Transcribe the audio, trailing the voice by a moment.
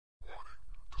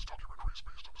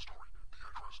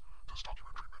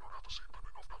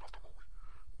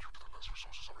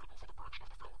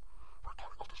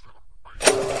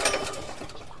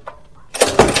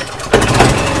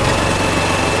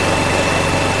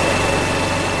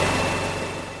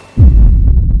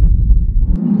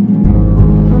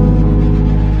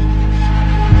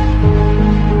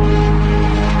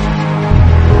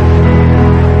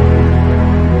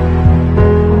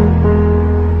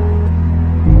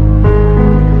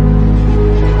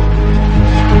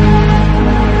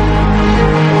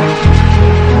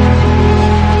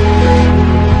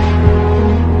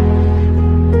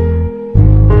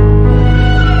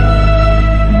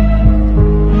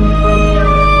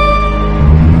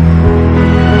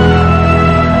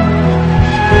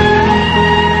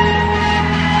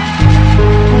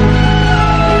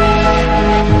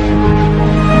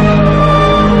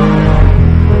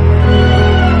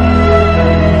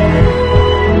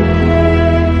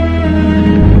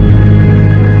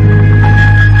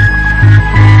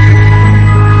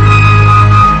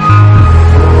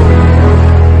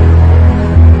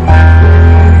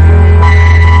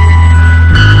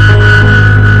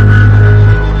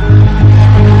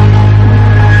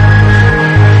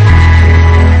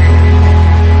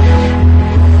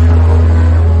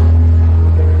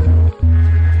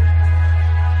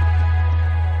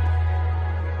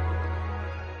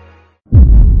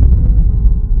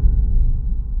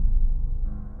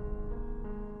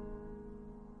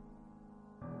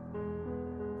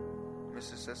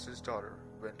Darling's daughter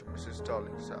went to Mrs.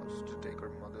 Darling's house to take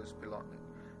her mother's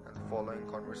belongings, and the following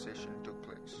conversation took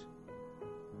place.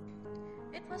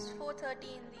 It was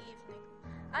 4:30 in the evening.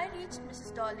 I reached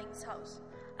Mrs. Darling's house.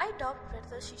 I doubt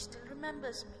whether she still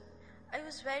remembers me. I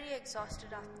was very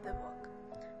exhausted after the walk.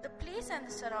 The place and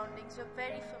the surroundings were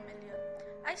very familiar.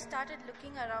 I started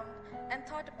looking around and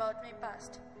thought about my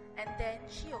past, and then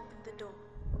she opened the door.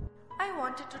 I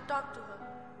wanted to talk to her,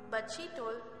 but she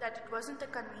told that it wasn't a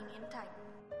convenient time.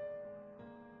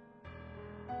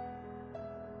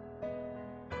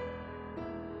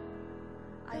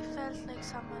 I felt like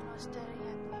someone was staring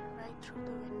at me right through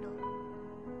the window.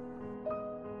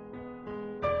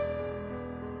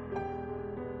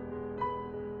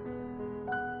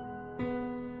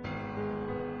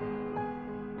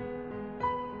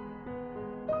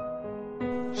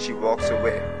 She walks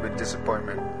away with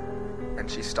disappointment,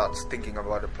 and she starts thinking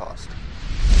about her past.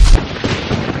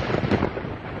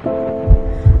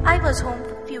 I was home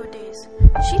for a few days.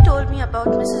 She told me about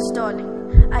Mrs. Darling.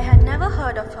 I had never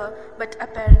heard of her, but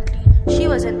apparently she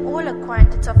was an old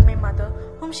acquaintance of my mother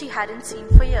whom she hadn't seen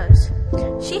for years.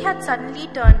 She had suddenly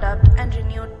turned up and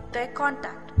renewed their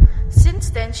contact. Since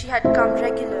then, she had come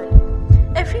regularly.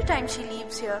 Every time she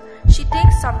leaves here, she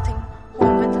takes something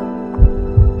home with her.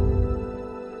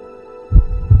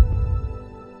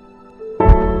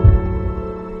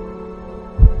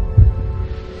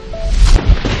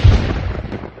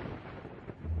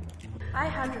 I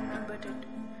had remembered it,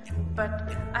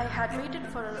 but I had waited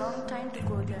for a long time to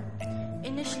go there.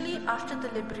 Initially, after the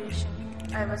liberation,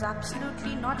 I was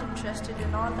absolutely not interested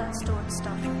in all that stored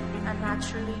stuff, and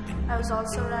naturally, I was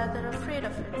also rather afraid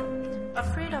of it.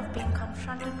 Afraid of being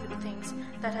confronted with things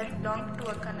that had belonged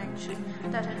to a connection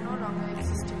that had no longer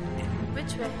existed,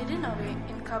 which were hidden away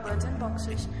in cupboards and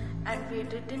boxes and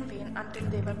waited in vain until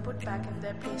they were put back in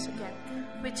their place again,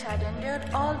 which had endured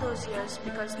all those years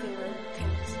because they were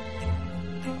things.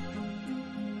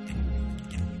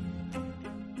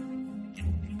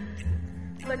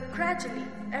 But gradually,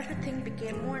 everything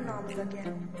became more normal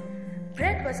again.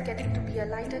 Bread was getting to be a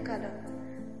lighter color.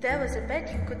 There was a bed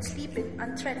you could sleep in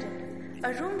unthreatened,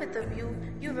 a room with a view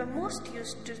you were most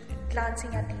used to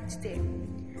glancing at each day.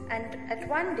 And at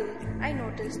one day, I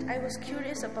noticed I was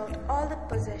curious about all the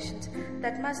possessions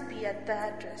that must be at the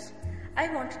address.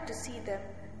 I wanted to see them,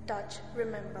 touch,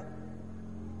 remember.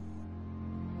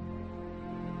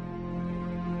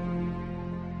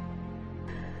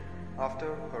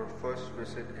 After her first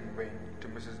visit in vain to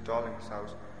Mrs. Darling's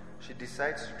house, she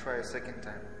decides to try a second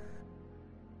time.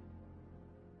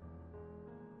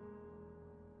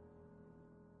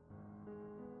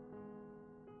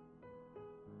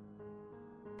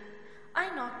 I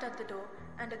knocked at the door,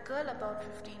 and a girl about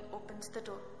 15 opens the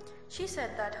door. She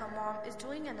said that her mom is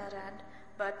doing an errand,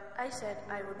 but I said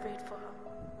I would wait for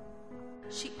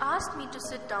her. She asked me to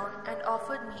sit down and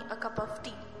offered me a cup of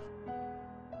tea.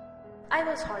 I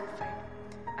was horrified.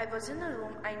 I was in a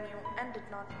room I knew and did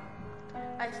not know.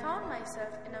 I found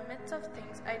myself in the midst of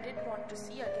things I did want to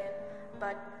see again,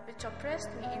 but which oppressed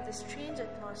me in this strange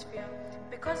atmosphere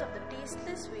because of the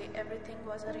tasteless way everything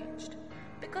was arranged,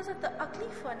 because of the ugly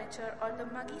furniture or the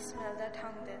muggy smell that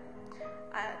hung there.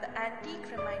 The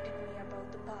antique reminded me about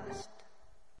the past.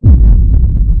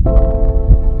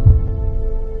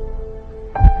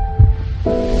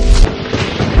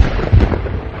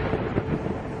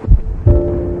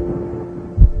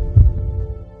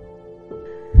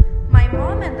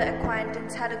 The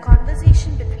acquaintance had a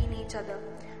conversation between each other.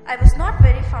 I was not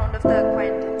very fond of the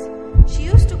acquaintance. She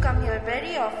used to come here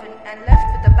very often and left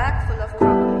with a bag full of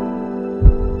crockery.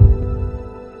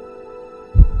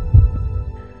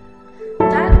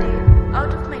 That day,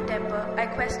 out of my temper, I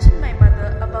questioned my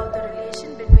mother about the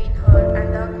relation between her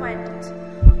and the acquaintance.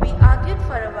 We argued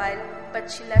for a while, but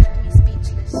she left me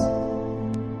speechless.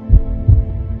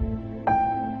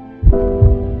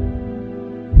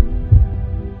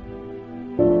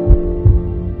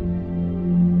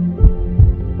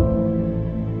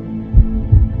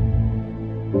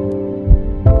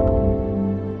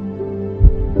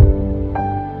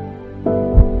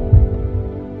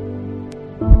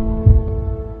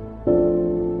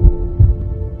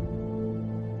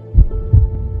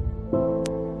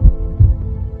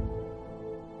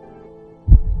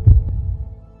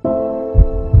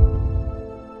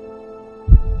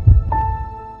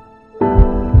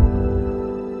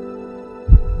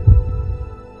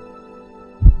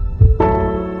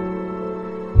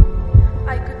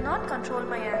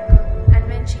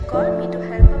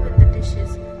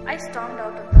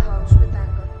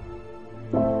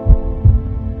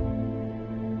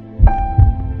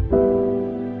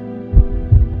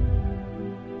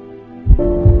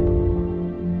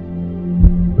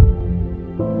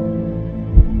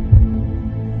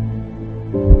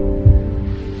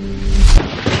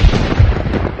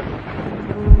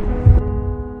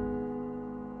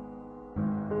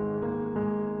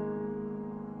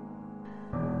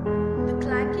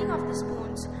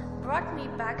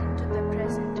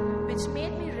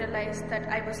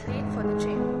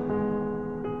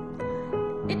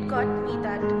 It got me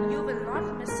that you will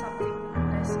not miss something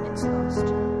unless it's lost.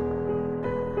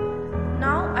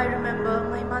 Now I remember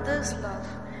my mother's love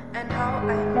and how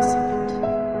I am missing it.